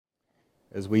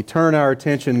as we turn our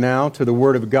attention now to the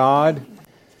Word of God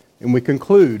and we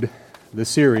conclude the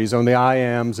series on the I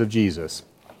Ams of Jesus.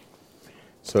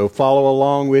 So follow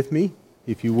along with me,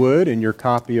 if you would, in your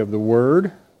copy of the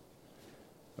Word.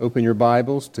 Open your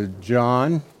Bibles to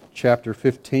John chapter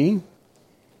 15.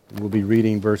 And we'll be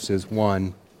reading verses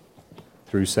 1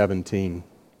 through 17.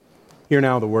 Hear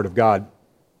now the Word of God.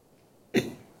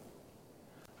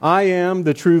 I am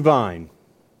the true vine,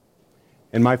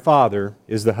 and my Father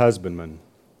is the husbandman.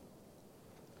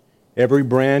 Every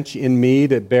branch in me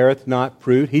that beareth not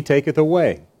fruit, he taketh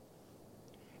away.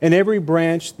 And every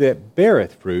branch that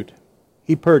beareth fruit,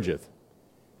 he purgeth,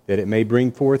 that it may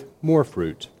bring forth more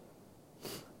fruit.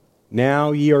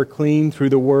 Now ye are clean through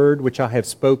the word which I have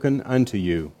spoken unto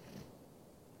you.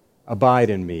 Abide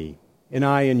in me, and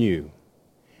I in you.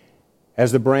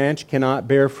 As the branch cannot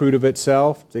bear fruit of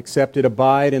itself, except it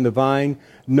abide in the vine,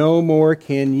 no more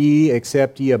can ye,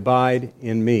 except ye abide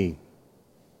in me.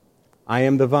 I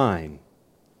am the vine,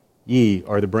 ye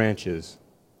are the branches.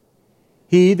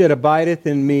 He that abideth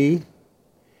in me,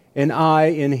 and I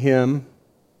in him,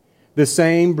 the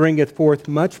same bringeth forth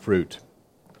much fruit.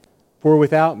 For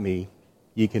without me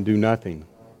ye can do nothing.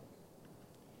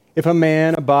 If a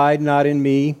man abide not in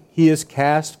me, he is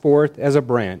cast forth as a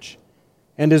branch,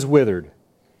 and is withered,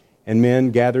 and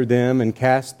men gather them and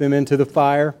cast them into the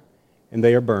fire, and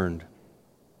they are burned.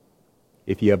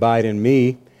 If ye abide in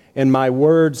me, and my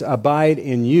words abide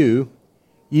in you,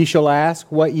 ye shall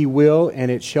ask what ye will, and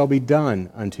it shall be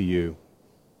done unto you.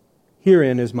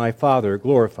 Herein is my Father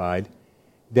glorified,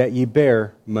 that ye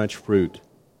bear much fruit.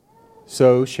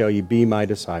 So shall ye be my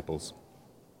disciples.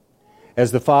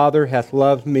 As the Father hath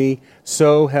loved me,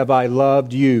 so have I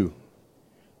loved you.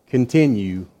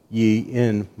 Continue ye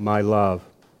in my love.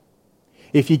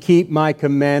 If ye keep my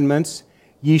commandments,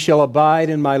 ye shall abide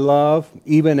in my love,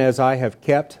 even as I have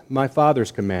kept my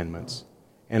Father's commandments,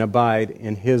 and abide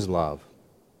in his love.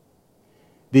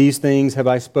 These things have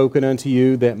I spoken unto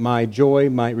you, that my joy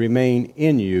might remain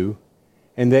in you,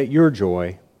 and that your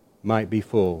joy might be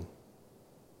full.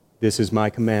 This is my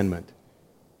commandment,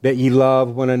 that ye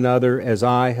love one another as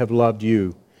I have loved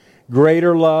you.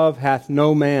 Greater love hath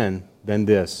no man than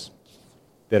this,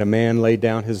 that a man lay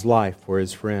down his life for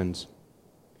his friends.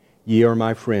 Ye are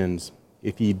my friends,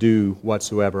 if ye do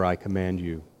whatsoever I command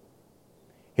you.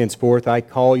 Henceforth I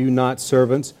call you not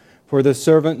servants, for the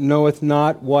servant knoweth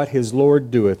not what his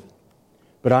Lord doeth,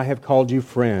 but I have called you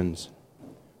friends.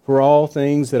 For all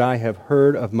things that I have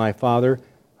heard of my Father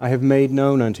I have made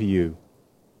known unto you.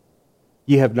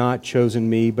 Ye have not chosen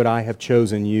me, but I have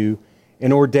chosen you,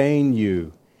 and ordained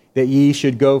you, that ye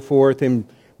should go forth and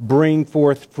bring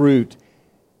forth fruit,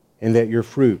 and that your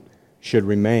fruit should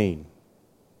remain.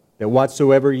 That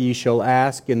whatsoever ye shall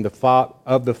ask of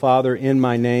the Father in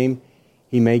my name,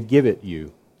 he may give it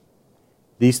you.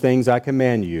 These things I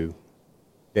command you,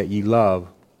 that ye love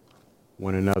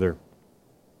one another.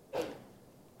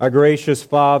 Our gracious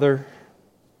Father,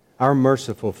 our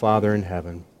merciful Father in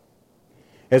heaven,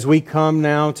 as we come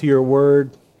now to your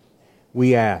word,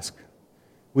 we ask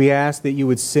that you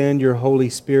would send your Holy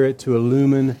Spirit to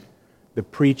illumine the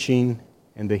preaching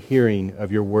and the hearing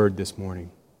of your word this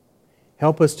morning.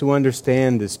 Help us to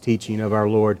understand this teaching of our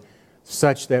Lord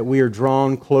such that we are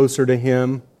drawn closer to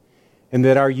him and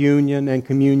that our union and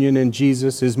communion in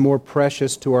Jesus is more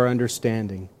precious to our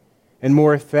understanding and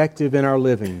more effective in our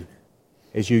living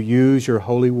as you use your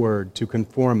holy word to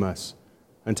conform us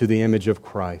unto the image of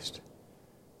Christ.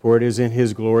 For it is in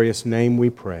his glorious name we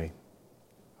pray.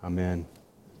 Amen.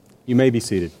 You may be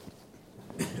seated.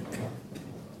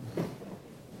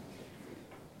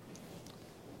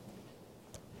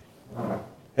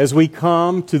 As we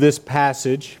come to this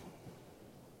passage,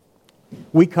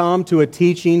 we come to a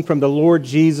teaching from the Lord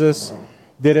Jesus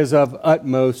that is of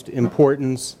utmost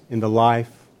importance in the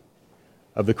life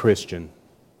of the Christian.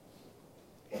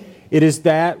 It is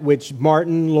that which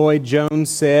Martin Lloyd-Jones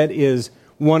said is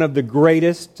one of the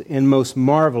greatest and most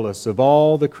marvelous of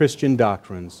all the Christian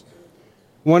doctrines,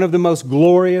 one of the most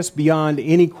glorious beyond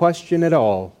any question at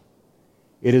all.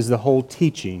 It is the whole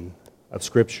teaching of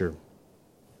Scripture.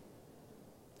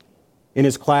 In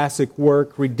his classic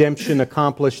work, Redemption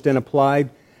Accomplished and Applied,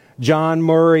 John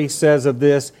Murray says of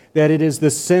this that it is the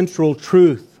central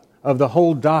truth of the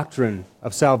whole doctrine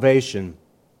of salvation.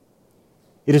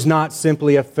 It is not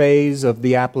simply a phase of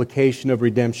the application of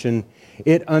redemption.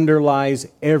 It underlies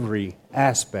every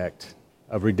aspect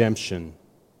of redemption.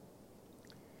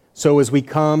 So as we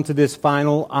come to this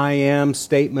final I am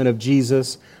statement of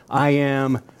Jesus, I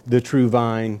am the true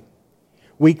vine,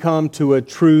 we come to a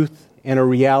truth and a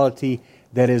reality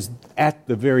that is at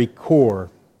the very core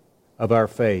of our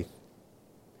faith.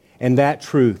 And that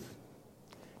truth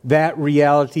That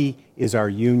reality is our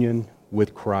union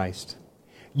with Christ.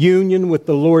 Union with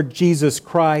the Lord Jesus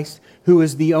Christ, who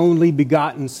is the only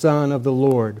begotten Son of the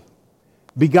Lord,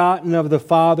 begotten of the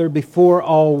Father before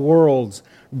all worlds,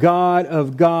 God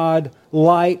of God,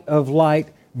 light of light,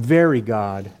 very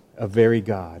God of very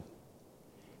God.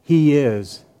 He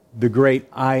is the great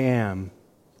I Am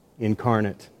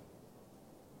incarnate.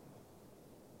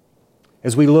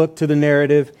 As we look to the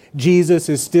narrative, Jesus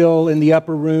is still in the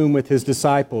upper room with His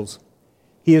disciples.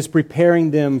 He is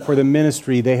preparing them for the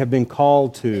ministry they have been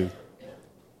called to.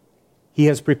 He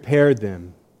has prepared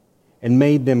them and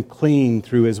made them clean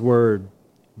through His word.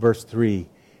 Verse 3,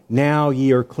 now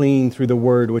ye are clean through the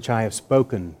word which I have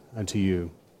spoken unto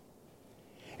you.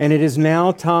 And it is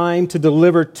now time to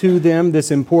deliver to them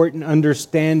this important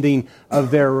understanding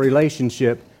of their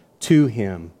relationship to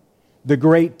Him, the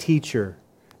great teacher,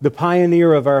 the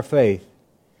pioneer of our faith,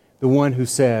 the one who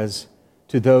says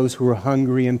to those who are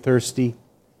hungry and thirsty,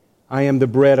 I am the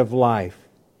bread of life.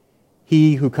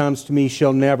 He who comes to me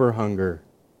shall never hunger,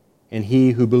 and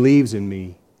he who believes in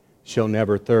me shall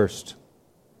never thirst.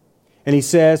 And He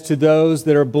says to those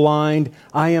that are blind,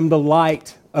 I am the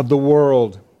light of the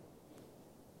world.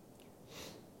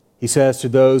 He says to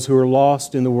those who are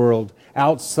lost in the world,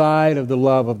 outside of the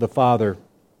love of the Father,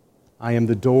 I am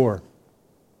the door.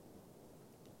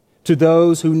 To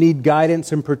those who need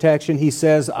guidance and protection, He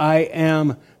says, I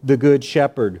am the good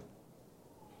shepherd.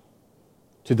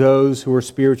 To those who are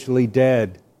spiritually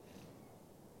dead,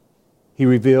 He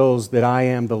reveals that I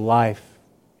am the life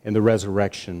and the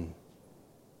resurrection.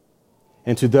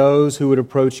 And to those who would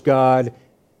approach God,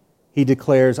 He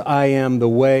declares, I am the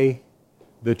way,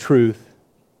 the truth,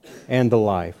 and the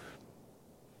life.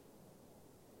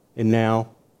 And now,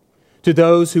 to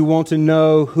those who want to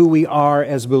know who we are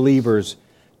as believers,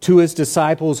 to His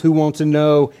disciples who want to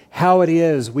know how it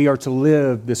is we are to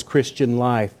live this Christian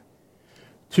life,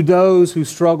 to those who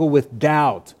struggle with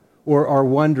doubt or are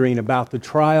wondering about the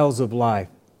trials of life,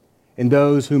 and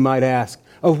those who might ask,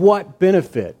 of what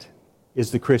benefit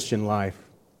is the Christian life?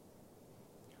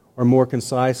 Or more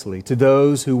concisely, to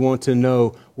those who want to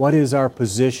know what is our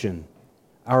position,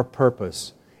 our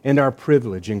purpose, and our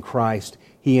privilege in Christ,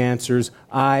 He answers,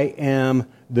 I am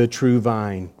the true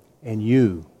vine, and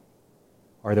you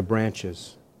are the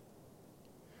branches.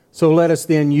 So let us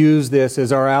then use this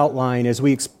as our outline as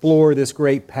we explore this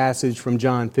great passage from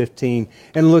John 15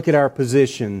 and look at our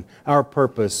position, our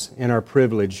purpose, and our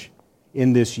privilege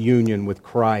in this union with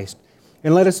Christ.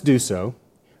 And let us do so,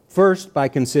 first by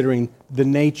considering the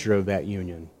nature of that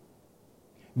union.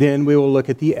 Then we will look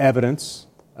at the evidence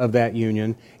of that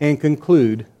union and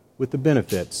conclude with the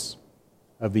benefits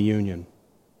of the union.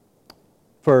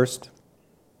 First,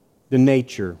 the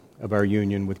nature of our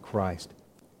union with Christ.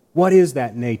 What is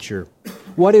that nature?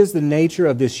 What is the nature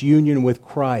of this union with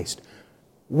Christ?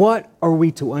 What are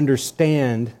we to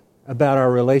understand about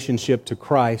our relationship to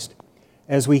Christ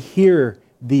as we hear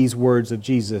these words of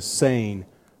Jesus saying,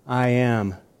 I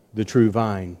am the true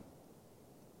vine?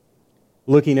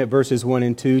 Looking at verses 1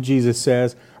 and 2, Jesus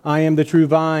says, I am the true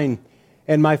vine,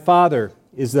 and my Father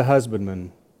is the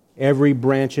husbandman. Every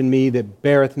branch in me that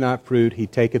beareth not fruit, He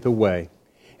taketh away.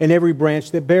 And every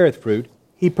branch that beareth fruit,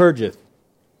 He purgeth,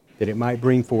 that it might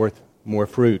bring forth more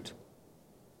fruit.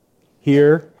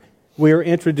 Here, we are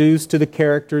introduced to the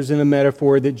characters in a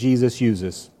metaphor that Jesus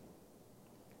uses.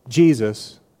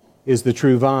 Jesus is the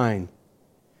true vine,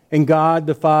 and God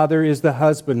the Father is the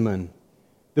husbandman,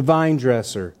 the vine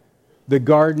dresser, the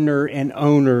gardener and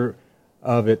owner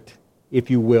of it,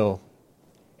 if you will.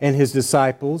 And His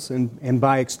disciples, and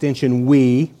by extension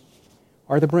we,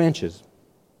 are the branches.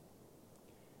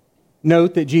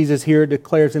 Note that Jesus here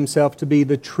declares Himself to be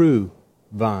the true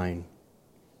vine,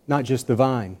 not just the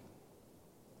vine.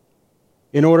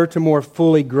 In order to more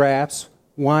fully grasp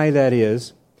why that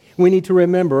is, we need to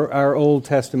remember our Old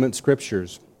Testament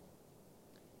scriptures.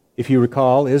 If you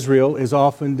recall, Israel is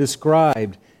often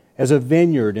described as a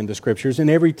vineyard in the scriptures, and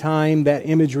every time that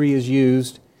imagery is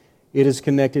used, it is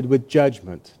connected with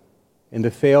judgment and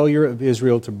the failure of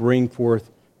Israel to bring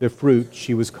forth the fruit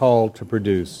she was called to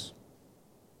produce.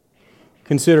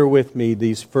 Consider with me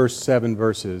these first 7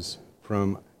 verses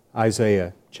from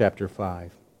Isaiah chapter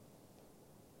 5.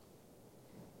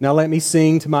 Now let me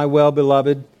sing to my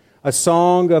well-beloved a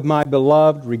song of my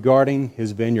beloved regarding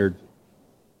his vineyard.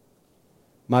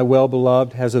 My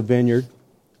well-beloved has a vineyard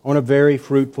on a very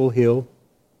fruitful hill.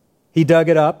 He dug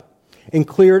it up and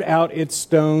cleared out its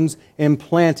stones and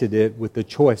planted it with the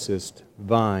choicest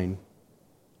vine.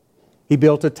 He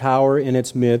built a tower in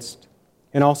its midst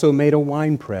and also made a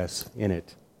winepress in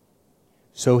it.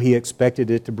 So he expected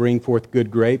it to bring forth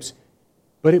good grapes,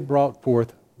 but it brought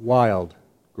forth wild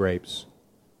grapes.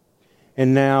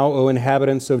 And now, O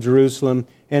inhabitants of Jerusalem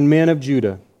and men of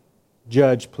Judah,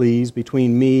 judge, please,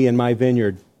 between me and my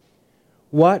vineyard.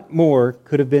 What more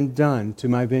could have been done to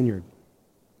my vineyard?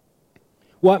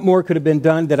 What more could have been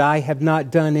done that I have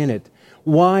not done in it?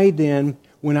 Why then,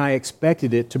 when I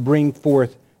expected it to bring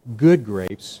forth good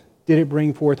grapes, did it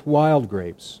bring forth wild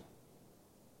grapes?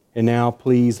 And now,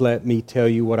 please let me tell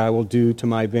you what I will do to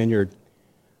my vineyard.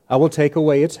 I will take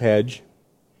away its hedge,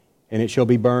 and it shall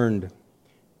be burned,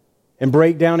 and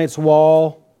break down its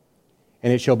wall,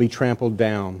 and it shall be trampled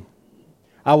down.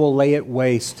 I will lay it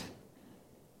waste.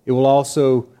 I will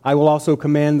also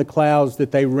command the clouds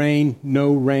that they rain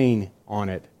no rain on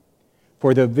it.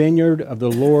 For the vineyard of the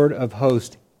Lord of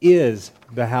hosts is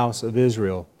the house of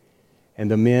Israel, and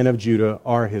the men of Judah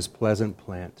are his pleasant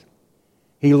plant.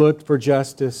 He looked for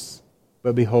justice,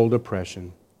 but behold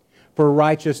oppression, for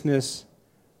righteousness,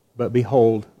 but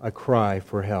behold a cry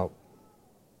for help.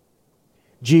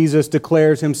 Jesus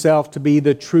declares himself to be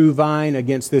the true vine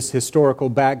against this historical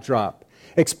backdrop,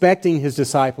 expecting his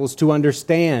disciples to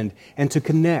understand and to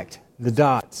connect the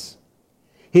dots.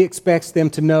 He expects them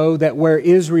to know that where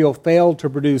Israel failed to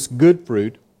produce good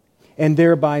fruit and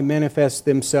thereby manifest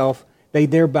themselves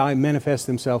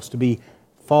to be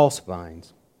false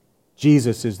vines,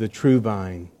 Jesus is the true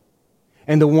vine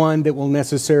and the one that will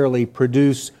necessarily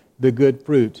produce the good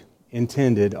fruit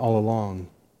intended all along.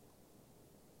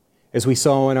 As we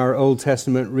saw in our Old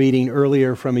Testament reading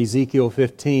earlier from Ezekiel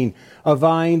 15, a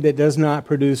vine that does not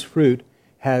produce fruit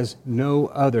has no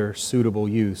other suitable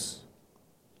use.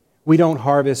 We don't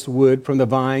harvest wood from the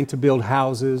vine to build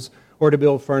houses or to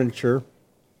build furniture.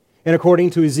 And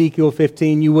according to Ezekiel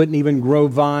 15, you wouldn't even grow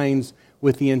vines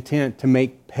with the intent to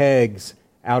make pegs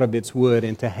out of its wood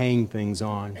and to hang things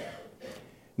on.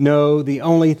 No, the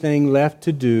only thing left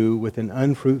to do with an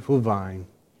unfruitful vine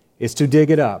is to dig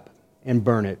it up and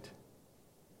burn it.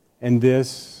 And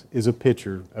this is a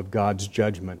picture of God's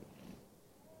judgment.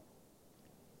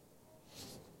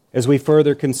 As we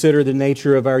further consider the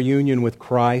nature of our union with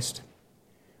Christ,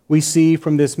 we see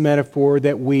from this metaphor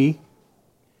that we,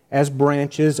 as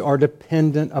branches, are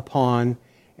dependent upon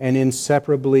and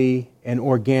inseparably and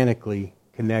organically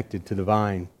connected to the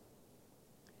vine.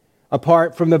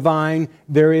 Apart from the vine,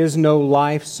 there is no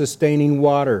life-sustaining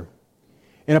water.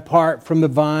 And apart from the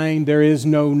vine, there is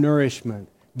no nourishment.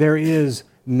 There is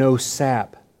no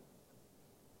sap.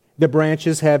 The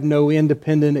branches have no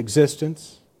independent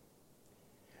existence,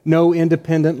 no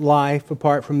independent life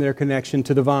apart from their connection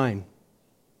to the vine.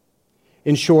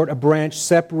 In short, a branch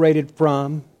separated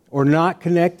from or not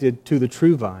connected to the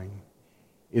true vine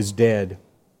is dead.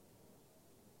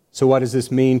 So what does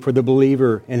this mean for the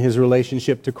believer and his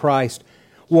relationship to Christ?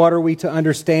 What are we to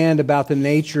understand about the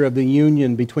nature of the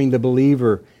union between the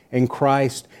believer and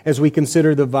Christ as we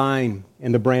consider the vine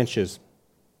and the branches?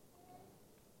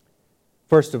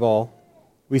 First of all,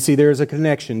 we see there is a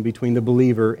connection between the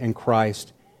believer and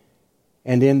Christ.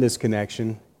 And in this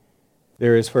connection,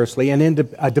 there is firstly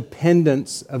a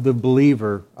dependence of the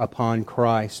believer upon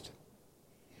Christ.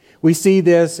 We see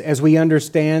this as we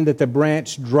understand that the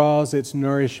branch draws its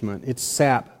nourishment, its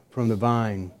sap from the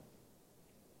vine.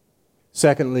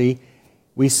 Secondly,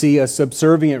 we see a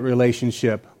subservient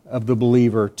relationship of the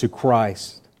believer to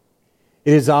Christ.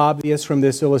 It is obvious from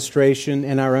this illustration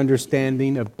and our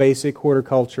understanding of basic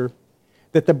horticulture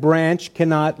that the branch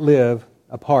cannot live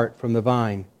apart from the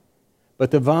vine,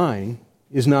 but the vine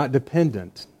is not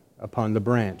dependent upon the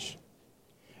branch.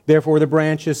 Therefore, the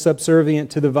branch is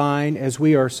subservient to the vine as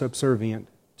we are subservient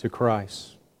to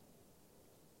Christ.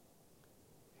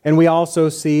 And we also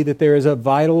see that there is a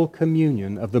vital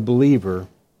communion of the believer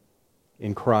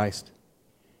in Christ.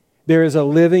 There is a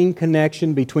living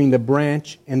connection between the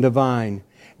branch and the vine.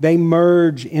 They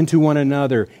merge into one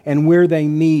another, and where they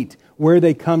meet, where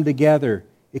they come together,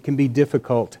 it can be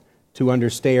difficult to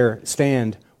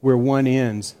understand where one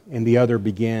ends and the other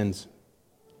begins.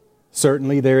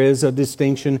 Certainly there is a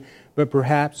distinction, but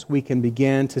perhaps we can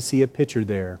begin to see a picture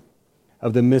there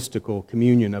of the mystical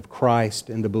communion of Christ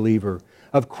and the believer,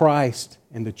 of Christ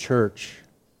and the church,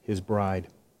 his bride.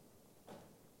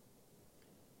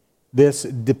 This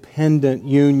dependent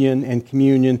union and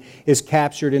communion is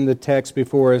captured in the text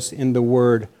before us in the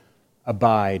word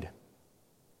abide.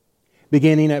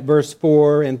 Beginning at verse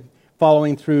 4 and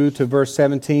following through to verse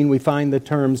 17, we find the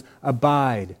terms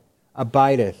abide,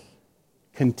 abideth,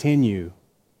 continue,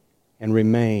 and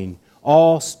remain,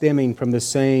 all stemming from the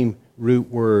same root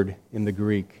word in the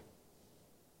Greek.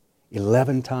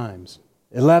 11 times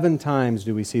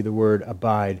do we see the word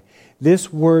abide.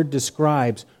 This word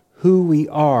describes who we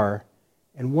are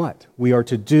and what we are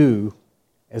to do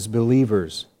as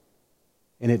believers.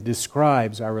 and it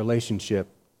describes our relationship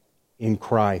in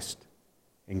Christ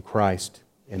and Christ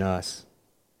in us.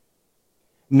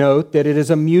 Note that it is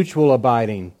a mutual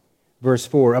abiding. Verse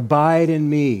 4, abide in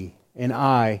me and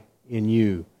I in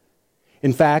you.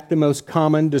 In fact, the most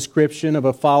common description of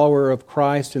a follower of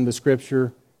Christ in the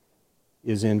Scripture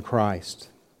is in Christ.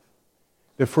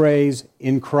 The phrase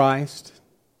in Christ,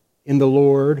 in the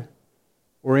Lord,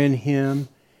 or in Him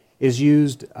is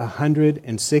used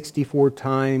 164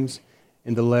 times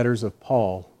in the letters of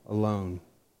Paul alone.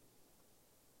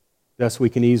 Thus we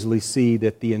can easily see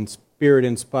that the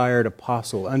Spirit-inspired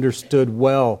apostle understood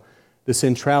well the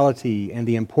centrality and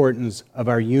the importance of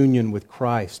our union with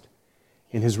Christ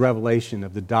in his revelation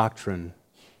of the doctrine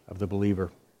of the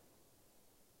believer.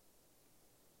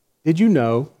 Did you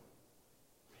know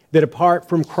that apart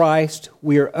from Christ,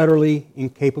 we are utterly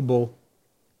incapable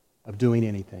of doing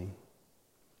anything,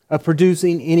 of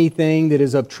producing anything that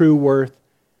is of true worth,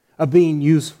 of being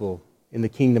useful in the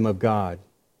kingdom of God,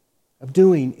 of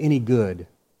doing any good?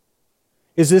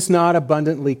 Is this not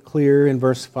abundantly clear in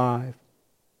verse 5?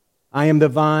 I am the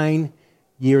vine,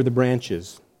 ye are the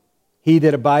branches. He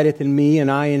that abideth in me,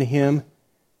 and I in him,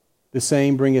 the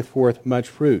same bringeth forth much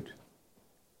fruit.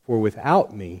 For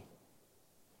without me,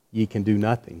 ye can do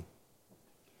nothing.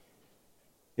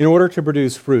 In order to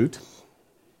produce fruit,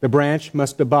 the branch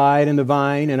must abide in the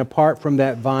vine, and apart from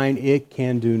that vine, it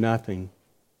can do nothing.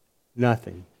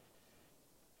 Nothing.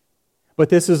 But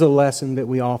this is a lesson that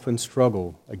we often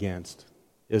struggle against,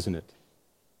 isn't it?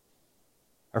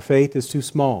 Our faith is too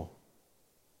small.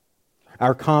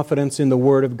 Our confidence in the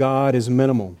Word of God is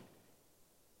minimal.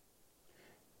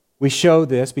 We show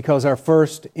this because our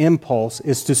first impulse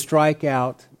is to strike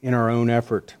out in our own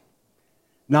effort,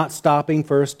 not stopping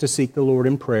first to seek the Lord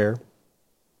in prayer,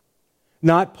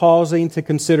 not pausing to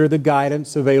consider the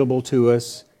guidance available to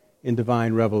us in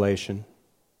divine revelation.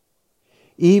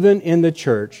 Even in the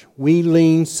church, we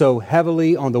lean so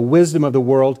heavily on the wisdom of the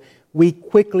world, we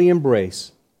quickly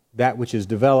embrace that which is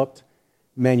developed,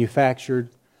 manufactured,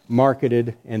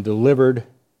 marketed, and delivered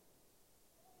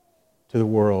to the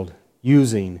world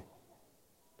using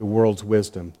the world's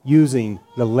wisdom, using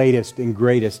the latest and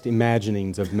greatest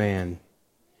imaginings of man,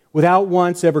 without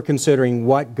once ever considering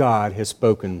what God has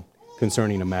spoken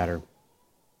concerning a matter.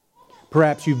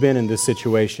 Perhaps you've been in this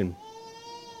situation.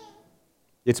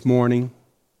 It's morning.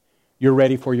 You're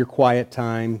ready for your quiet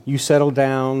time. You settle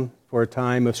down for a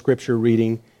time of Scripture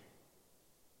reading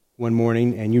one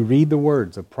morning, and you read the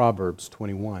words of Proverbs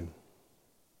 21.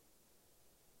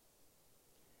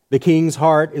 The king's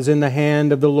heart is in the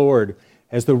hand of the Lord,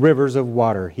 as the rivers of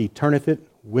water. He turneth it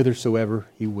whithersoever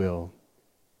he will.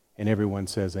 And everyone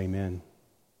says, Amen.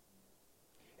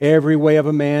 Every way of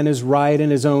a man is right in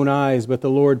his own eyes, but the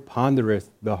Lord pondereth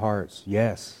the hearts.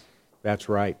 Yes, that's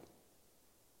right.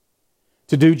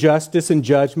 To do justice and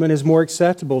judgment is more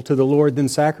acceptable to the Lord than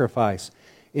sacrifice.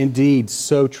 Indeed,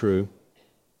 so true.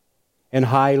 And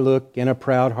high look and a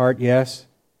proud heart, yes.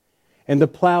 And the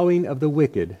plowing of the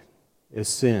wicked is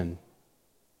sin.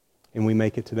 And we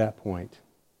make it to that point.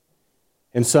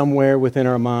 And somewhere within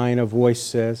our mind, a voice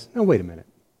says, no, wait a minute.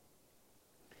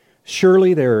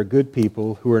 Surely there are good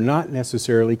people who are not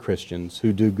necessarily Christians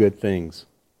who do good things.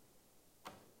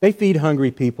 They feed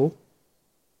hungry people.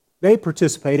 They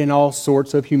participate in all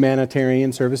sorts of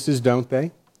humanitarian services, don't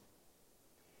they?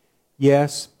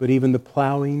 Yes, but even the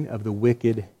plowing of the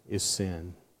wicked is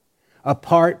sin.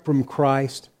 Apart from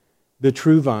Christ, the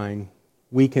true vine,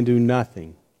 we can do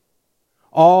nothing.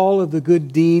 All of the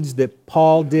good deeds that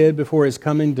Paul did before his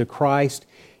coming to Christ,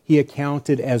 he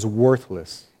accounted as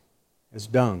worthless, as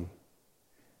dung.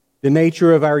 The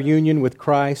nature of our union with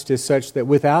Christ is such that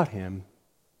without him,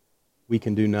 we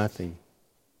can do nothing.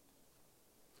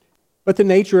 But the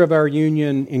nature of our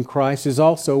union in Christ is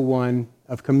also one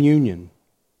of communion.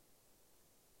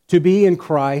 To be in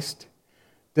Christ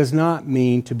does not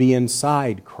mean to be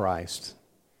inside Christ,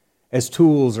 as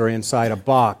tools are inside a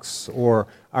box or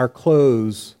our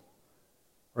clothes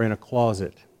are in a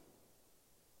closet.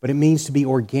 But it means to be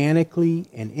organically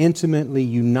and intimately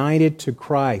united to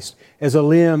Christ, as a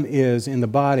limb is in the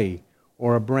body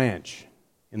or a branch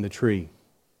in the tree.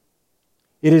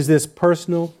 It is this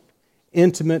personal,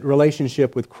 intimate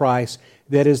relationship with Christ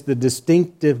that is the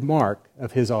distinctive mark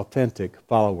of his authentic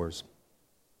followers.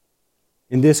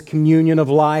 In this communion of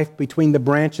life between the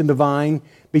branch and the vine,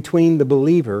 between the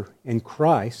believer and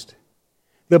Christ,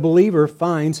 the believer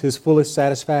finds his fullest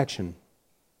satisfaction.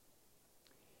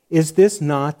 Is this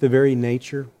not the very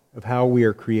nature of how we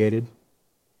are created?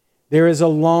 There is a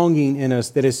longing in us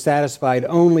that is satisfied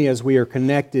only as we are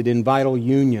connected in vital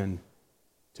union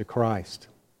to Christ.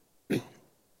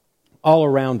 All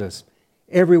around us,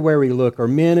 everywhere we look are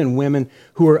men and women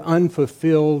who are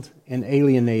unfulfilled and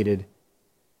alienated,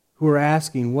 who are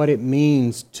asking what it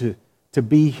means to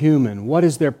be human. What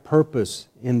is their purpose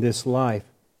in this life?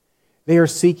 They are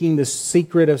seeking the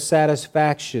secret of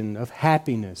satisfaction, of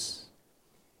happiness,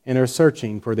 and are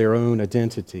searching for their own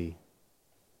identity.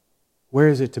 Where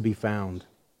is it to be found?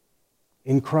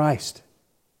 In Christ.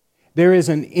 There is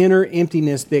an inner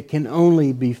emptiness that can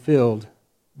only be filled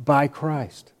by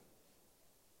Christ.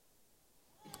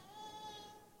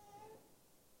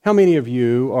 How many of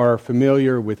you are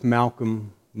familiar with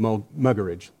Malcolm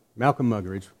Muggeridge? Malcolm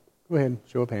Muggeridge. Go ahead,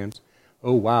 show of hands.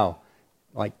 Oh, wow.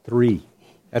 Like 3.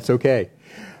 That's okay.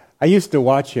 I used to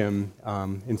watch him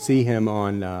and see him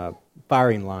on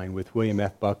Firing Line with William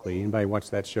F. Buckley. Anybody watch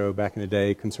that show back in the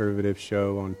day? Conservative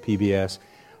show on PBS.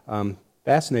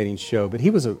 Fascinating show. But he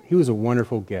was a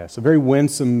wonderful guest. A very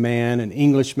winsome man, an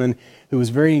Englishman who was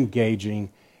very engaging.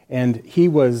 And he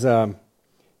was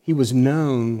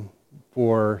known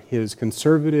for his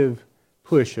conservative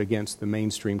push against the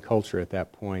mainstream culture at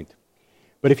that point.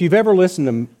 But if you've ever listened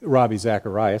to Ravi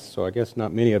Zacharias, so I guess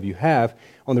not many of you have,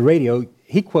 on the radio,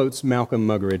 he quotes Malcolm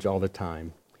Muggeridge all the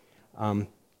time.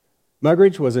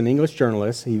 Muggeridge was an English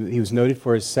journalist. He was noted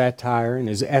for his satire and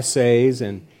his essays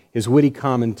and his witty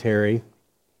commentary.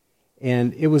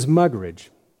 And it was Muggeridge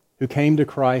who came to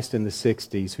Christ in the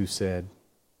 60s who said,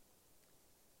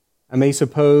 I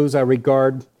suppose,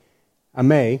 regard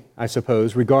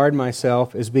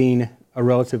myself as being a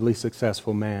relatively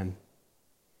successful man.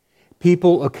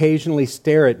 People occasionally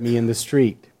stare at me in the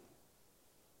street.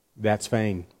 That's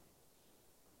fame.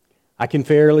 I can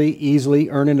fairly easily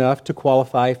earn enough to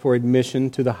qualify for admission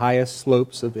to the highest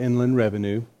slopes of inland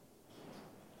revenue.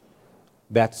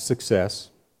 That's success.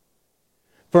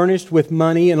 Furnished with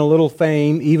money and a little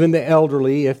fame, even the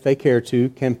elderly, if they care to,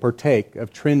 can partake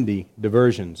of trendy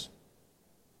diversions.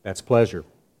 That's pleasure.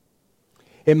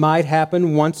 It might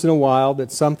happen once in a while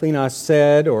that something I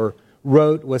said or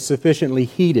wrote was sufficiently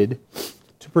heated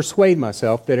to persuade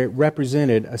myself that it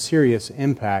represented a serious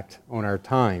impact on our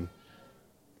time.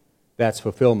 That's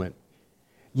fulfillment.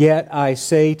 Yet I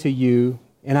say to you,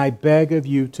 and I beg of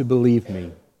you to believe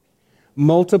me,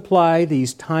 multiply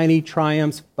these tiny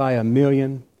triumphs by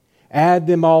 1,000,000, add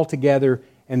them all together,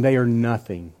 and they are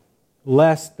nothing,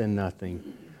 less than nothing,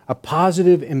 a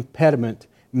positive impediment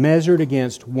measured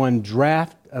against one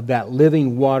draught of that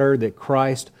living water that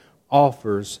Christ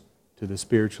offers to the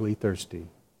spiritually thirsty.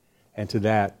 And to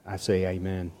that I say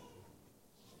amen.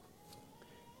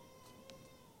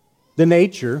 The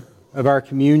nature of our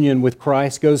communion with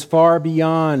Christ goes far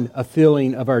beyond a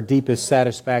feeling of our deepest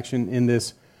satisfaction in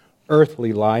this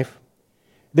earthly life.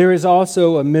 There is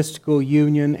also a mystical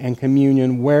union and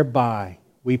communion whereby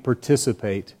we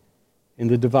participate in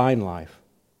the divine life.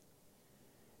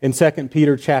 In 2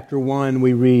 Peter chapter 1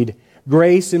 we read,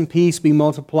 Grace and peace be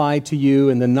multiplied to you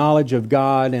in the knowledge of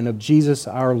God and of Jesus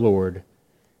our Lord,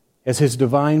 as His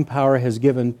divine power has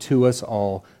given to us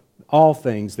all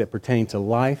things that pertain to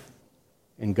life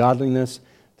and godliness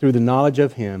through the knowledge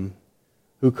of Him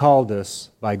who called us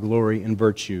by glory and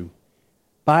virtue,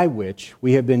 by which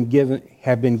we have been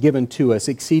given to us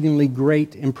exceedingly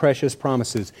great and precious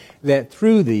promises, that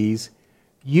through these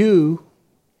you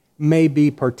may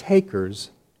be partakers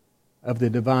of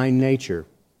the divine nature,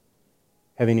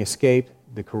 having escaped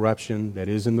the corruption that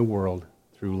is in the world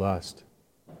through lust.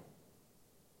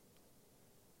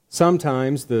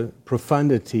 Sometimes the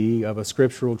profundity of a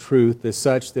scriptural truth is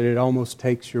such that it almost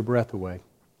takes your breath away.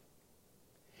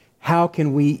 How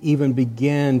can we even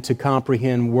begin to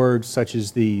comprehend words such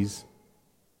as these?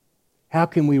 How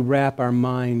can we wrap our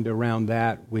mind around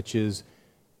that which is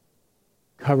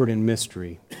covered in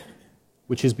mystery,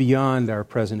 which is beyond our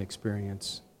present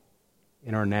experience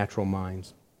in our natural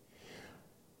minds?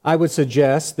 I would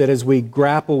suggest that as we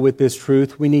grapple with this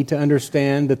truth, we need to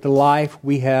understand that the life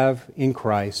we have in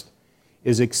Christ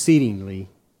is exceedingly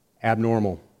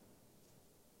abnormal.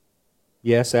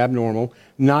 Yes, abnormal,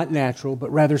 not natural,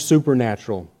 but rather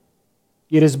supernatural.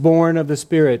 It is born of the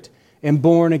Spirit and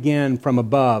born again from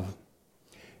above.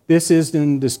 This is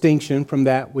in distinction from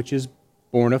that which is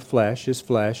born of flesh, is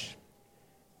flesh.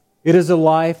 It is a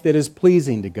life that is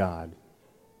pleasing to God.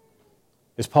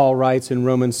 As Paul writes in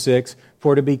Romans 6,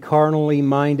 for to be carnally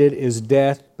minded is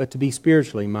death, but to be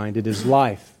spiritually minded is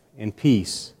life and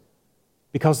peace.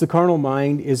 Because the carnal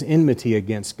mind is enmity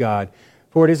against God,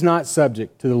 for it is not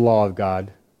subject to the law of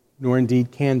God, nor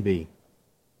indeed can be.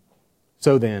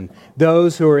 So then,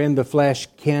 those who are in the flesh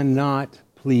cannot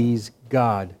please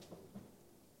God.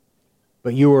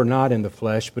 But you are not in the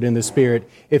flesh, but in the Spirit,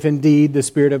 if indeed the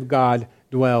Spirit of God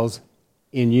dwells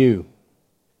in you.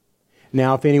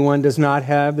 Now, if anyone does not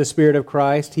have the Spirit of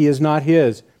Christ, he is not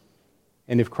his.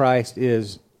 And if Christ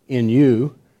is in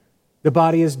you, the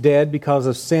body is dead because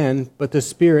of sin, but the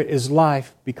Spirit is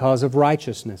life because of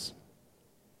righteousness.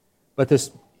 But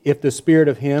if the Spirit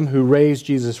of Him who raised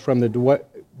Jesus from the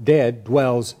dead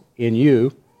dwells in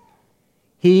you,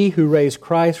 He who raised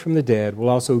Christ from the dead will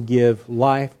also give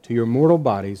life to your mortal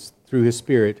bodies through His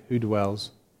Spirit who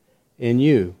dwells in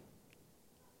you.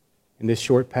 In this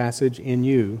short passage, in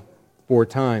you, 4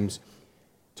 times.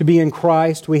 To be in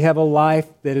Christ, we have a life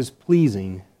that is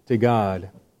pleasing to God.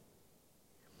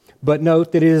 But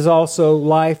note that it is also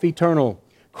life eternal.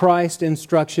 Christ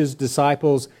instructs His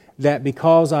disciples that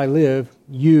because I live,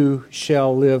 you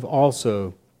shall live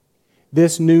also.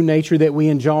 This new nature that we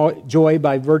enjoy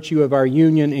by virtue of our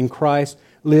union in Christ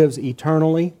lives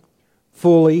eternally,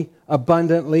 fully,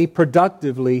 abundantly,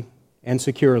 productively, and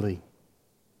securely.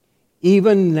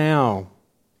 Even now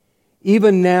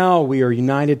we are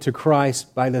united to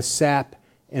Christ by the sap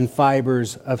and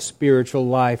fibers of spiritual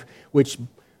life, which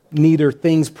neither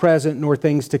things present nor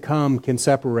things to come can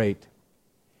separate.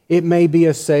 It may be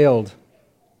assailed,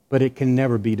 but it can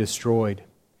never be destroyed.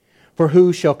 For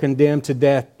who shall condemn to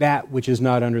death that which is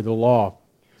not under the law?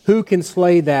 Who can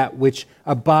slay that which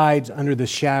abides under the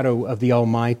shadow of the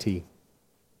Almighty?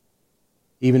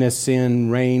 Even as sin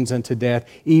reigns unto death,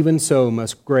 even so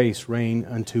must grace reign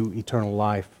unto eternal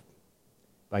life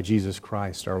by Jesus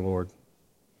Christ our Lord.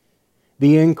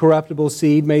 The incorruptible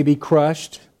seed may be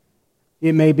crushed,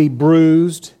 it may be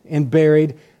bruised and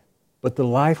buried, but the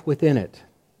life within it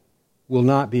will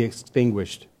not be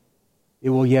extinguished. It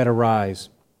will yet arise.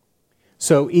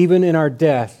 So even in our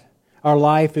death, our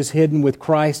life is hidden with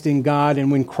Christ in God,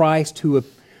 and when Christ,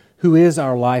 who is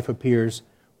our life, appears,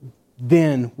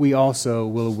 then we also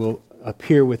will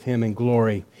appear with Him in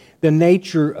glory. The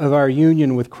nature of our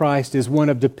union with Christ is one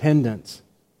of dependence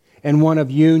and one of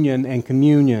union and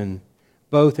communion,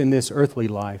 both in this earthly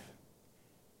life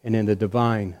and in the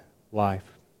divine life.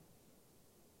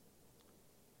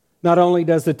 Not only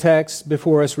does the text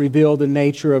before us reveal the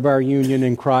nature of our union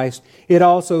in Christ, it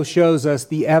also shows us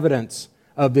the evidence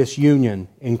of this union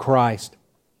in Christ.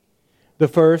 The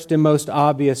first and most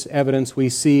obvious evidence we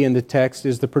see in the text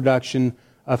is the production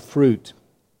of fruit.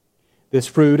 This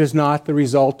fruit is not the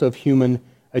result of human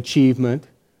achievement,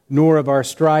 nor of our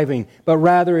striving, but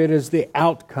rather it is the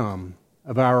outcome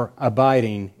of our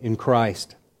abiding in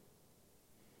Christ.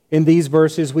 In these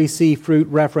verses, we see fruit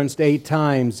referenced 8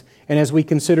 times, and as we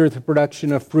consider the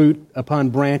production of fruit upon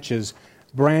branches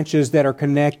that are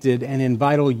connected and in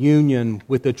vital union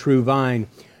with the true vine,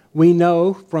 we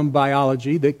know from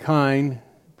biology that kind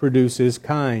produces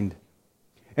kind,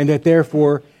 and that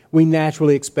therefore we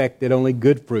naturally expect that only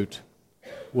good fruit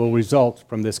will result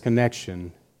from this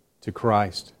connection to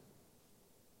Christ.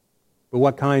 But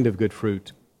what kind of good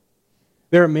fruit?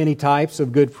 There are many types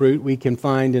of good fruit we can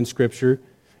find in Scripture,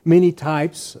 many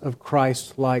types of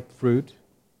Christ-like fruit.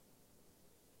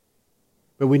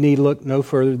 But we need look no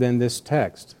further than this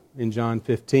text in John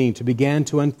 15 to begin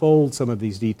to unfold some of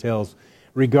these details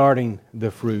regarding the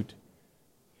fruit.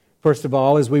 First of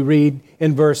all, as we read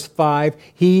in verse 5,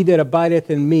 He that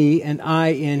abideth in me, and I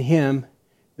in him,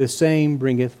 the same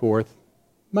bringeth forth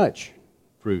much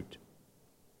fruit.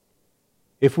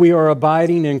 If we are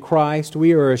abiding in Christ,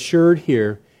 we are assured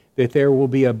here that there will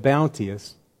be a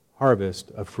bounteous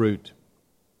harvest of fruit.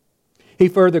 He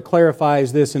further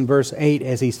clarifies this in verse 8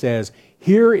 as he says,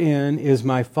 Herein is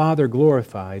my Father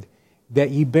glorified,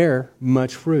 that ye bear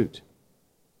much fruit.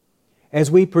 As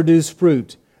we produce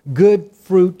fruit, good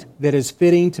fruit that is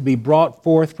fitting to be brought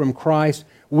forth from Christ,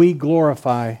 we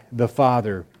glorify the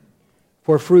Father.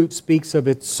 For fruit speaks of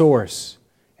its source,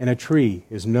 and a tree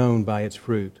is known by its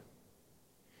fruit.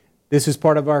 This is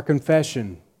part of our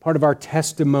confession, part of our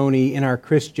testimony in our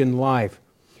Christian life.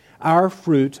 Our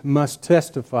fruit must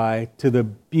testify to the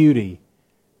beauty,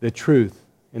 the truth,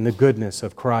 and the goodness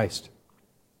of Christ.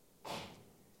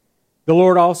 The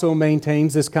Lord also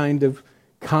maintains this kind of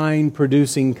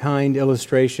kind-producing kind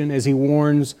illustration as He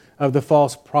warns of the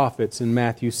false prophets in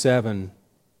Matthew 7.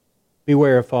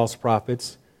 Beware of false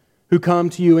prophets who come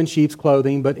to you in sheep's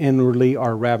clothing, but inwardly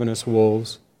are ravenous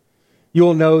wolves. You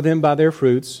will know them by their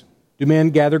fruits. Do men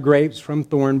gather grapes from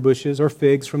thorn bushes or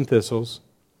figs from thistles?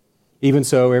 Even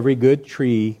so, every good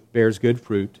tree bears good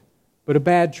fruit, but a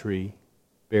bad tree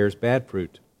bears bad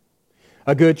fruit.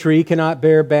 A good tree cannot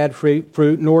bear bad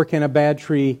fruit, nor can a bad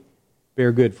tree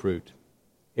bear good fruit.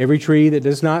 Every tree that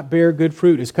does not bear good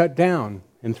fruit is cut down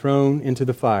and thrown into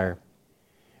the fire.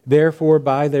 Therefore,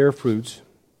 by their fruits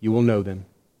you will know them.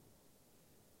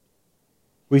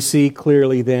 We see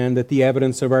clearly then that the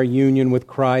evidence of our union with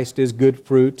Christ is good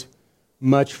fruit,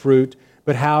 much fruit,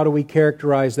 But how do we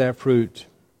characterize that fruit?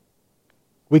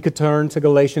 We could turn to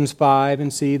Galatians 5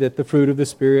 and see that the fruit of the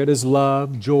Spirit is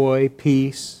love, joy,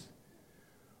 peace,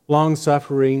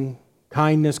 long-suffering,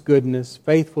 kindness, goodness,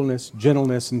 faithfulness,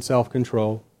 gentleness, and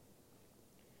self-control.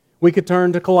 We could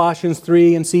turn to Colossians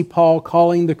 3 and see Paul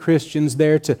calling the Christians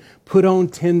there to put on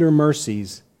tender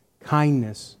mercies,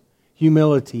 kindness,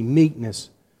 humility, meekness,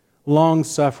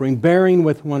 long-suffering, bearing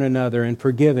with one another and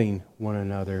forgiving one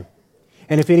another.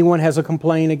 And if anyone has a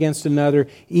complaint against another,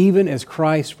 even as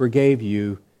Christ forgave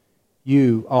you,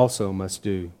 you also must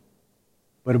do.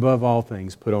 But above all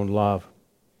things, put on love,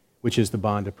 which is the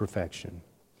bond of perfection.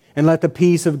 And let the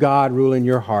peace of God rule in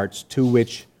your hearts, to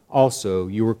which also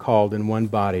you were called in one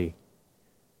body,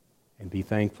 and be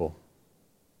thankful.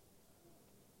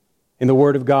 In the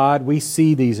Word of God, we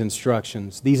see these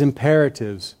instructions, these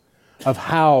imperatives of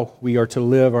how we are to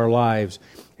live our lives.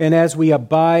 And as we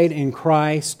abide in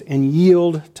Christ and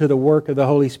yield to the work of the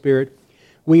Holy Spirit,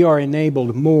 we are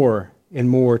enabled more and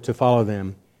more to follow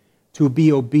them, to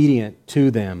be obedient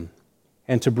to them,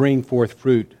 and to bring forth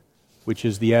fruit, which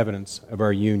is the evidence of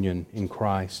our union in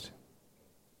Christ.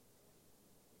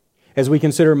 As we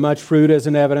consider much fruit as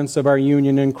an evidence of our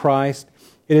union in Christ,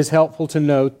 it is helpful to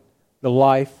note the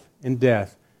life and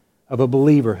death of a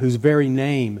believer whose very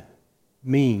name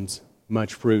means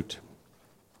much fruit.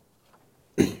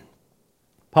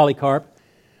 Polycarp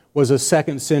was a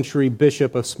 2nd century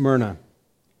bishop of Smyrna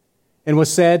and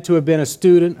was said to have been a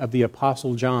student of the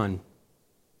Apostle John.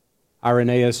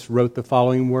 Irenaeus wrote the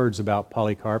following words about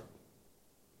Polycarp.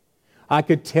 I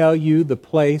could tell you the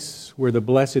place where the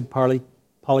blessed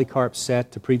Polycarp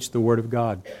sat to preach the Word of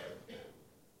God.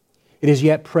 It is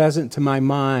yet present to my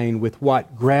mind with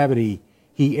what gravity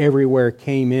he everywhere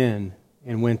came in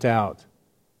and went out.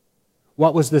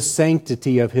 What was the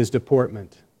sanctity of his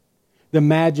deportment, the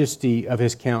majesty of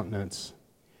his countenance,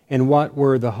 and what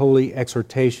were the holy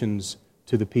exhortations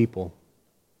to the people?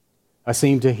 I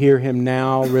seem to hear him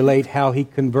now relate how he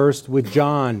conversed with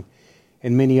John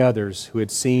and many others who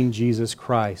had seen Jesus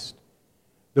Christ,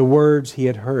 the words he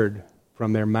had heard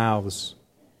from their mouths.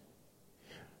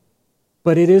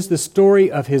 But it is the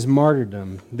story of his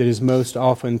martyrdom that is most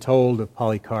often told of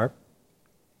Polycarp.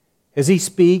 As he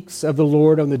speaks of the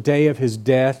Lord on the day of his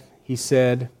death, he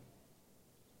said,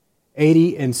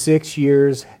 86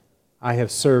 years I have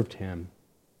served him,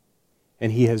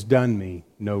 and he has done me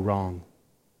no wrong.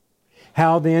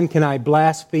 How then can I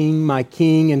blaspheme my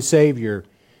King and Savior?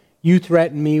 You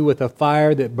threaten me with a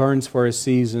fire that burns for a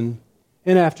season,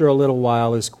 and after a little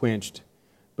while is quenched.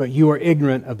 But you are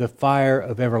ignorant of the fire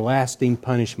of everlasting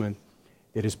punishment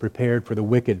that is prepared for the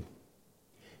wicked.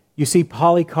 You see,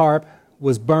 Polycarp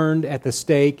was burned at the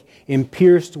stake and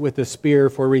pierced with a spear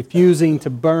for refusing to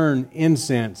burn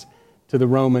incense to the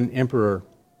Roman emperor.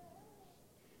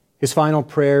 His final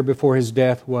prayer before his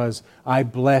death was, I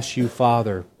bless you,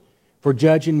 Father, for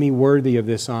judging me worthy of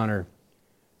this honor,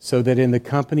 so that in the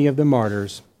company of the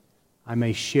martyrs I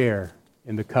may share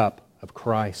in the cup of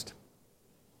Christ.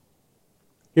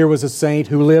 Here was a saint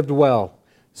who lived well,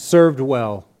 served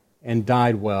well, and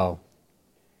died well,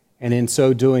 and in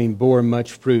so doing bore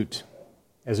much fruit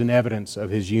as an evidence of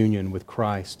his union with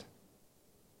Christ.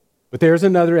 But there's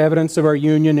another evidence of our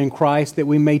union in Christ that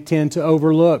we may tend to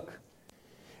overlook.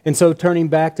 And so turning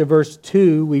back to verse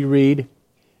 2, we read,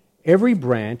 Every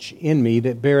branch in me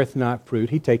that beareth not fruit,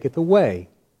 he taketh away.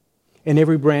 And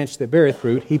every branch that beareth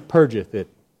fruit, he purgeth it,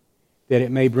 that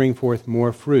it may bring forth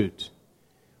more fruit.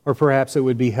 Or perhaps it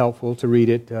would be helpful to read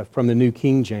it from the New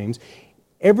King James.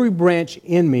 Every branch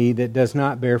in me that does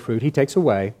not bear fruit, he takes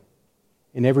away.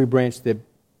 And every branch that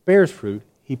bears fruit,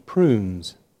 he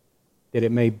prunes, that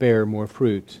it may bear more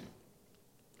fruit.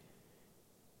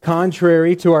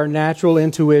 Contrary to our natural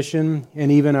intuition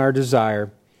and even our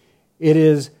desire, it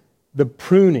is the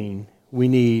pruning we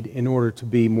need in order to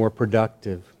be more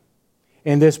productive.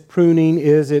 And this pruning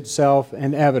is itself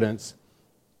an evidence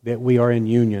that we are in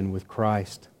union with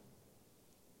Christ.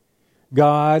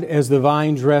 God, as the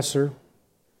vine dresser,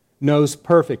 knows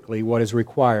perfectly what is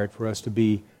required for us to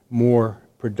be more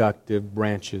productive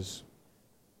branches.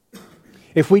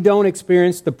 If we don't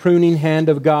experience the pruning hand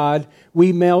of God,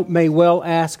 we may well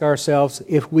ask ourselves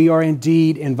if we are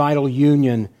indeed in vital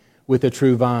union with the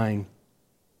true vine.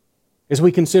 As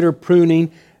we consider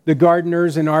pruning, the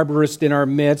gardeners and arborists in our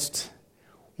midst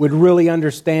would really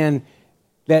understand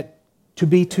that to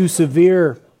be too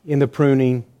severe in the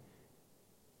pruning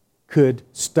could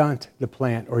stunt the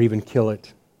plant or even kill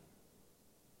it.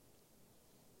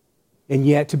 And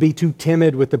yet to be too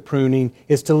timid with the pruning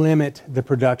is to limit the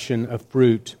production of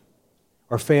fruit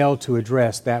or fail to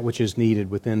address that which is needed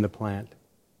within the plant.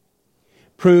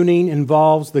 Pruning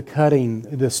involves the cutting,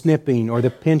 the snipping, or the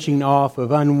pinching off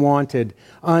of unwanted,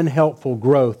 unhelpful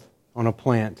growth on a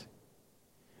plant.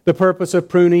 The purpose of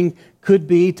pruning could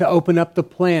be to open up the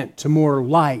plant to more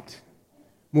light,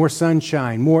 more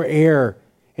sunshine, more air,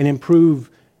 and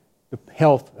improve the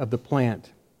health of the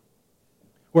plant.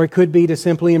 Or it could be to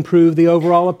simply improve the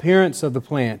overall appearance of the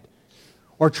plant,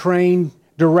 or train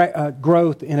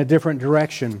growth in a different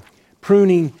direction.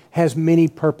 Pruning has many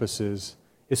purposes,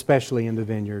 especially in the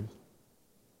vineyard.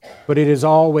 But it is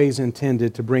always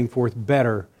intended to bring forth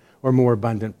better or more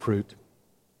abundant fruit.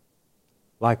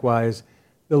 Likewise,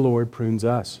 the Lord prunes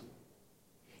us.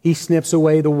 He snips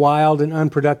away the wild and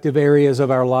unproductive areas of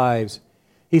our lives.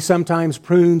 He sometimes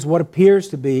prunes what appears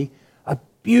to be a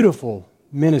beautiful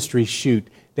ministry shoot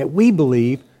that we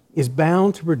believe is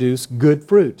bound to produce good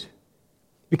fruit.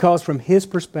 Because from His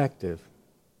perspective,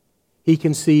 He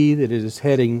can see that it is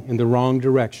heading in the wrong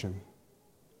direction,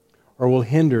 or will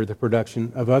hinder the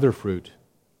production of other fruit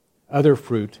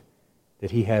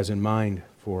that He has in mind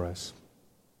for us.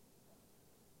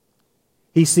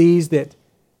 He sees that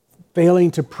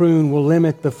failing to prune will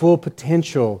limit the full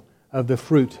potential of the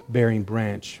fruit-bearing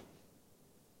branch.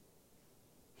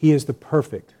 He is the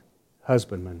perfect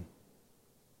husbandman.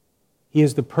 He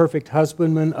is the perfect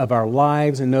husbandman of our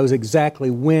lives and knows exactly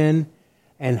when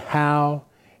and how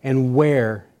and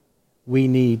where we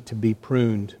need to be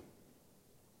pruned.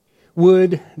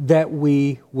 Would that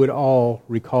we would all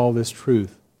recall this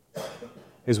truth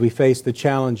as we face the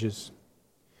challenges,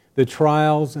 the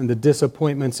trials, and the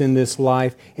disappointments in this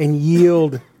life, and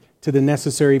yield to the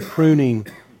necessary pruning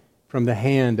from the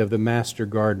hand of the master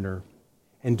gardener,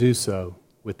 and do so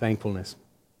with thankfulness.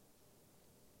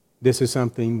 This is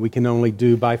something we can only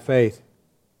do by faith.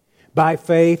 By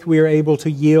faith, we are able to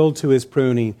yield to His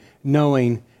pruning,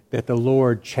 knowing that the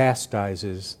Lord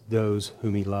chastises those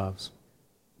whom He loves.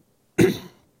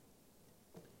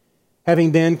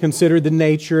 Having then considered the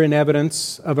nature and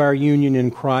evidence of our union in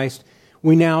Christ,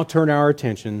 we now turn our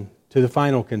attention to the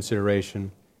final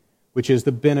consideration, which is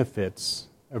the benefits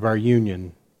of our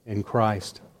union in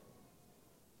Christ.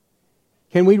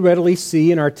 Can we readily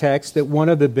see in our text that one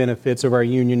of the benefits of our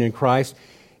union in Christ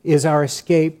is our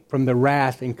escape from the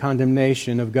wrath and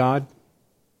condemnation of God?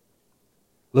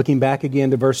 Looking back again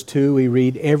to verse 2, we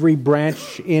read, "Every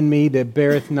branch in me that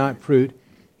beareth not fruit,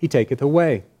 He taketh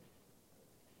away."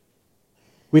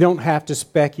 We don't have to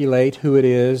speculate who it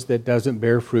is that doesn't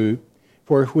bear fruit,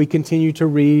 for if we continue to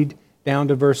read down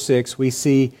to verse 6, we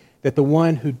see that the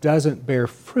one who doesn't bear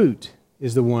fruit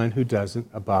is the one who doesn't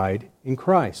abide in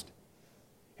Christ.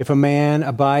 "If a man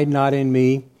abide not in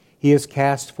me, he is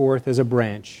cast forth as a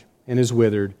branch and is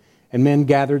withered, and men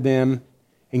gather them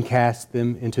and cast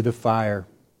them into the fire,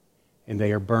 and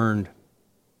they are burned."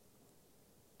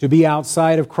 To be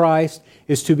outside of Christ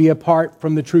is to be apart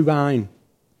from the true vine.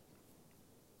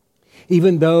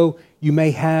 Even though you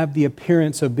may have the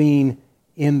appearance of being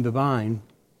in the vine,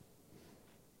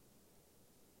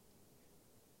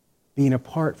 being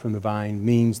apart from the vine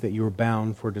means that you are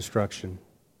bound for destruction.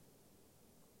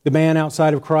 The man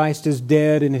outside of Christ is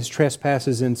dead in his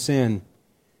trespasses and sin.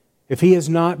 If he is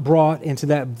not brought into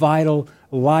that vital,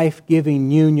 life-giving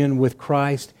union with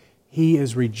Christ, he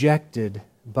is rejected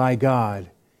by God.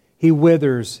 He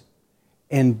withers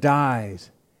and dies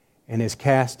and is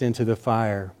cast into the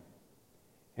fire.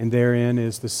 And therein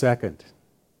is the second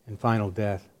and final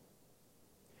death.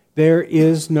 There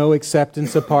is no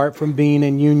acceptance apart from being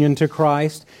in union to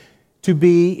Christ. To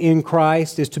be in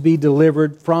Christ is to be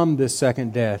delivered from this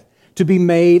second death, to be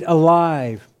made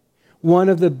alive. One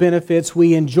of the benefits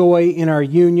we enjoy in our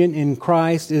union in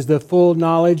Christ is the full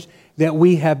knowledge that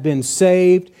we have been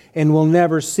saved and will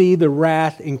never see the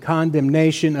wrath and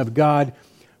condemnation of God.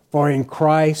 For in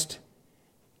Christ,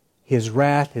 His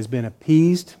wrath has been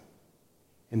appeased,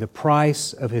 and the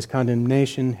price of His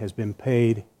condemnation has been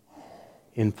paid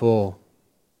in full.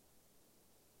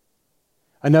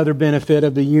 Another benefit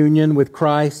of the union with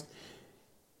Christ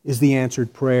is the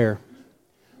answered prayer.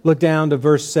 Look down to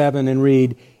verse 7 and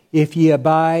read, "If ye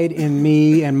abide in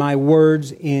me and my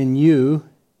words in you,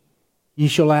 ye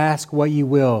shall ask what ye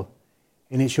will,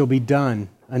 and it shall be done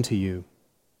unto you."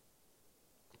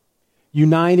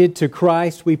 United to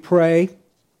Christ we pray,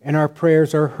 and our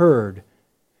prayers are heard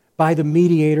by the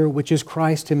mediator, which is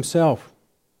Christ Himself,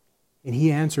 and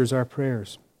He answers our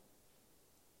prayers.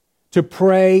 To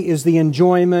pray is the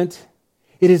enjoyment,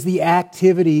 it is the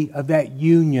activity of that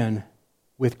union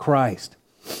with Christ.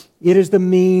 It is the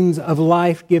means of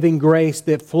life-giving grace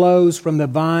that flows from the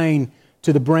vine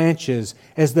to the branches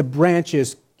as the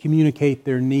branches communicate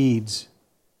their needs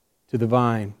to the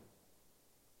vine.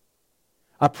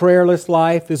 A prayerless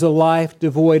life is a life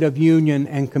devoid of union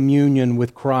and communion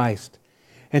with Christ.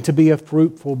 And to be a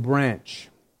fruitful branch,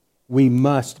 we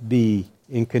must be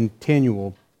in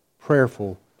continual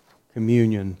prayerful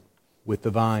communion with the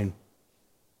vine.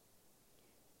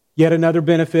 Yet another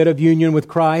benefit of union with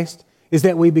Christ is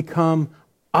that we become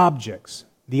objects,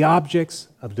 the objects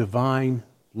of divine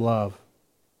love.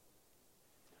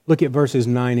 Look at verses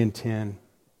 9 and 10.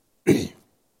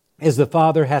 As the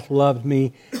Father hath loved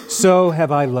me, so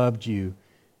have I loved you.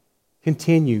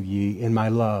 Continue ye in my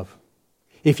love.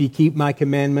 If ye keep my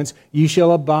commandments, ye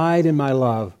shall abide in my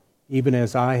love, even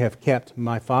as I have kept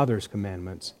my Father's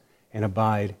commandments and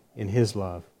abide in His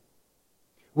love.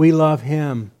 We love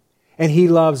Him, and He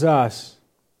loves us.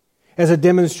 As a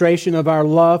demonstration of our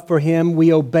love for Him,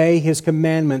 we obey His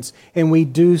commandments, and we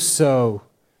do so.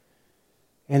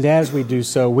 And as we do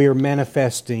so, we are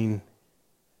manifesting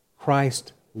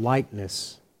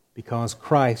Christ-likeness because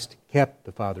Christ kept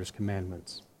the Father's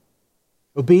commandments.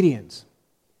 Obedience.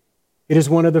 It is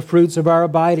one of the fruits of our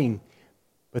abiding.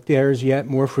 But there is yet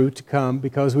more fruit to come,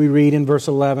 because we read in verse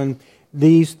 11,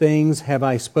 "These things have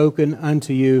I spoken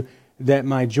unto you, that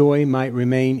my joy might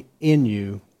remain in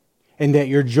you, and that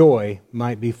your joy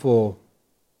might be full."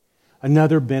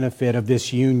 Another benefit of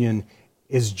this union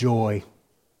is joy.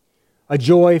 A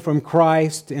joy from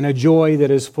Christ, and a joy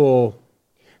that is full.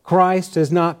 Christ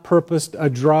has not purposed a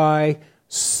dry,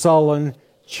 sullen,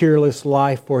 cheerless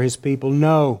life for His people.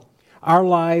 No, our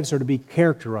lives are to be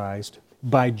characterized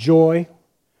by joy,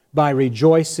 by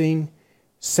rejoicing,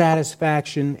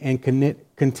 satisfaction, and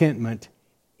contentment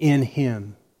in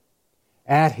Him.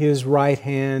 At His right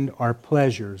hand are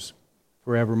pleasures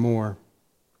forevermore.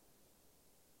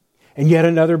 And yet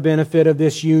another benefit of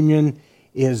this union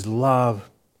is love.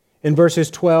 In verses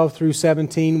 12 through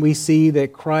 17, we see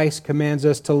that Christ commands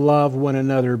us to love one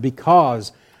another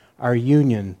because our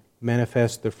union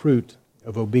manifests the fruit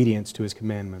of obedience to His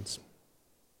commandments.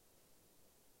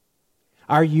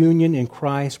 Our union in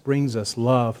Christ brings us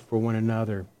love for one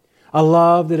another, a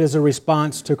love that is a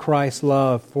response to Christ's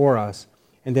love for us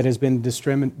and that has been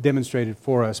demonstrated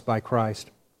for us by Christ.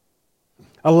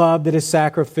 A love that is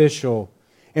sacrificial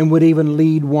and would even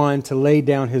lead one to lay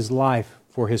down his life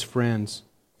for his friends.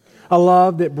 A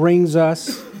love that brings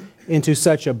us into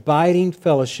such abiding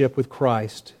fellowship with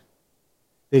Christ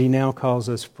that He now calls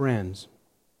us friends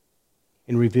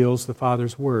and reveals the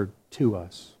Father's Word to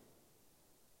us.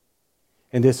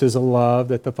 And this is a love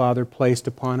that the Father placed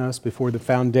upon us before the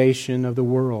foundation of the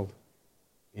world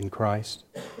in Christ.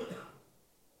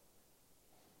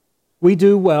 We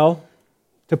do well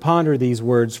to ponder these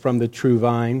words from the true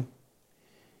vine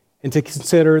and to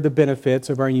consider the benefits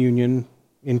of our union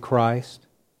in Christ,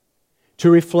 to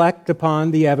reflect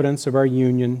upon the evidence of our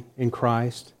union in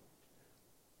Christ,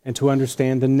 and to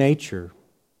understand the nature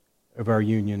of our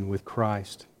union with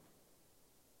Christ.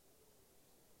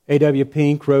 A.W.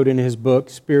 Pink wrote in his book,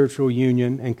 Spiritual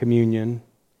Union and Communion,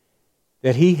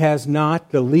 that he has not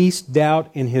the least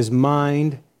doubt in his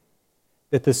mind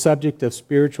that the subject of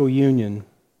spiritual union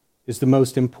is the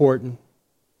most important,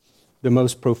 the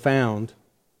most profound,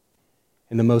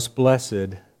 and the most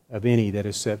blessed of any that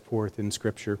is set forth in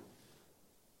Scripture.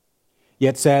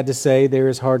 Yet, sad to say, there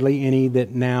is hardly any that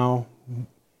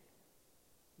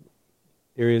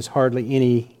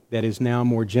is now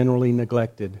more generally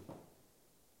neglected.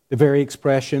 The very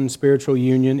expression spiritual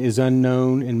union is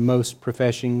unknown in most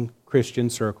professing Christian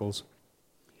circles.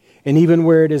 And even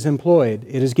where it is employed,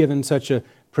 it is given such a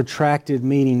protracted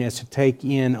meaning as to take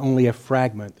in only a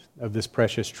fragment of this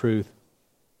precious truth.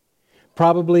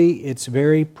 Probably its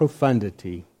very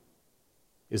profundity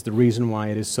is the reason why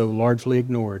it is so largely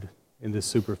ignored in this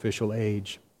superficial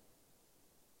age.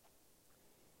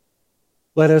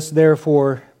 Let us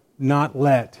therefore not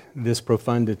let this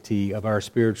profundity of our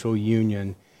spiritual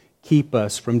union keep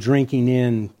us from drinking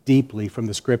in deeply from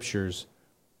the Scriptures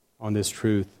on this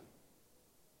truth.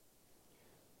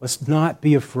 Let's not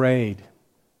be afraid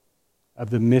of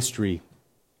the mystery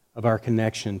of our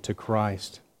connection to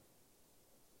Christ.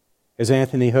 As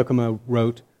Anthony Hoekema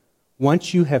wrote,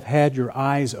 once you have had your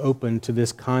eyes open to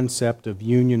this concept of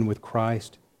union with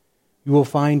Christ, you will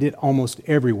find it almost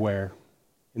everywhere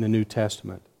in the New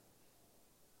Testament.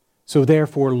 So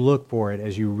therefore, look for it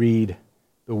as you read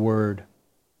the Word.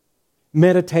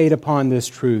 Meditate upon this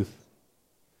truth.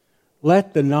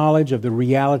 Let the knowledge of the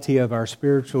reality of our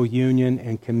spiritual union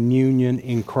and communion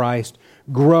in Christ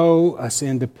grow us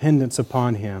in dependence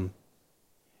upon Him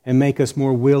and make us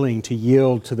more willing to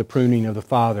yield to the pruning of the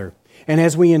Father. And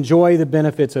as we enjoy the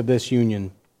benefits of this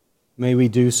union, may we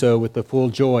do so with the full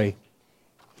joy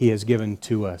He has given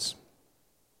to us.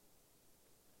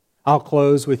 I'll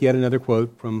close with yet another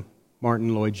quote from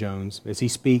Martin Lloyd-Jones as he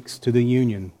speaks to the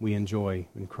union we enjoy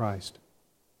in Christ.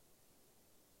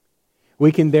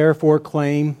 We can therefore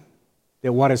claim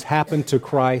that what has happened to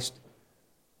Christ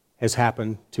has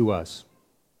happened to us.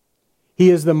 He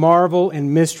is the marvel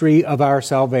and mystery of our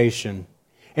salvation,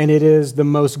 and it is the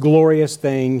most glorious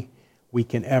thing we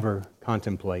can ever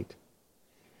contemplate.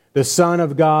 The Son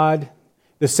of God,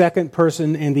 the second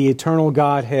person in the eternal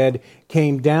Godhead,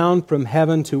 came down from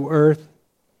heaven to earth.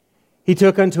 He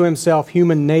took unto himself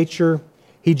human nature.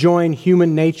 He joined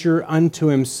human nature unto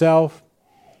himself.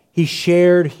 He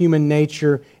shared human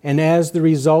nature, and as the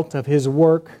result of his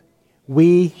work,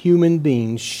 we human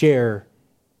beings share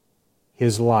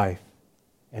his life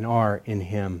and are in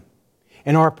him,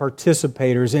 and are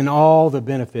participators in all the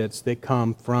benefits that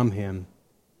come from him.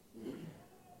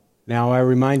 Now, I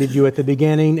reminded you at the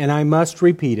beginning, and I must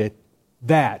repeat it,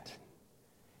 that,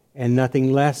 and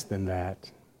nothing less than that,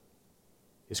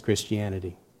 is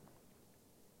Christianity.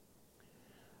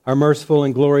 Our merciful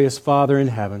and glorious Father in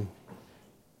heaven,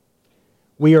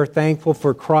 we are thankful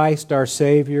for Christ our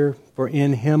Savior, for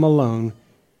in Him alone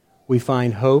we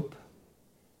find hope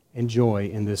and joy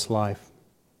in this life.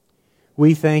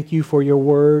 We thank you for your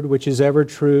word, which is ever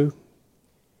true.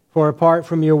 For apart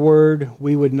from your word,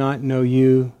 we would not know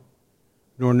you,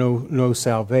 nor know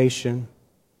salvation.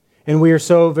 And we are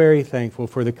so very thankful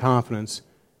for the confidence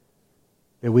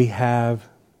that we have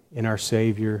in our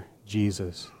Savior,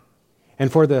 Jesus.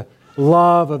 And for the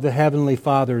love of the Heavenly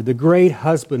Father, the great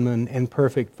husbandman and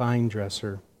perfect vine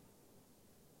dresser.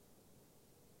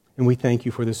 And we thank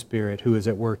you for the Spirit who is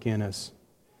at work in us,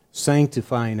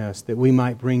 sanctifying us that we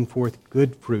might bring forth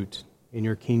good fruit in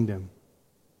your kingdom.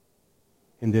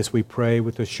 In this we pray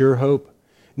with a sure hope,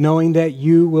 knowing that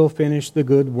you will finish the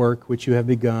good work which you have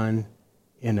begun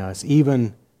in us,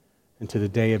 even unto the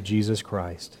day of Jesus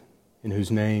Christ, in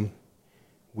whose name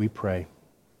we pray.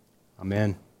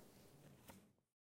 Amen.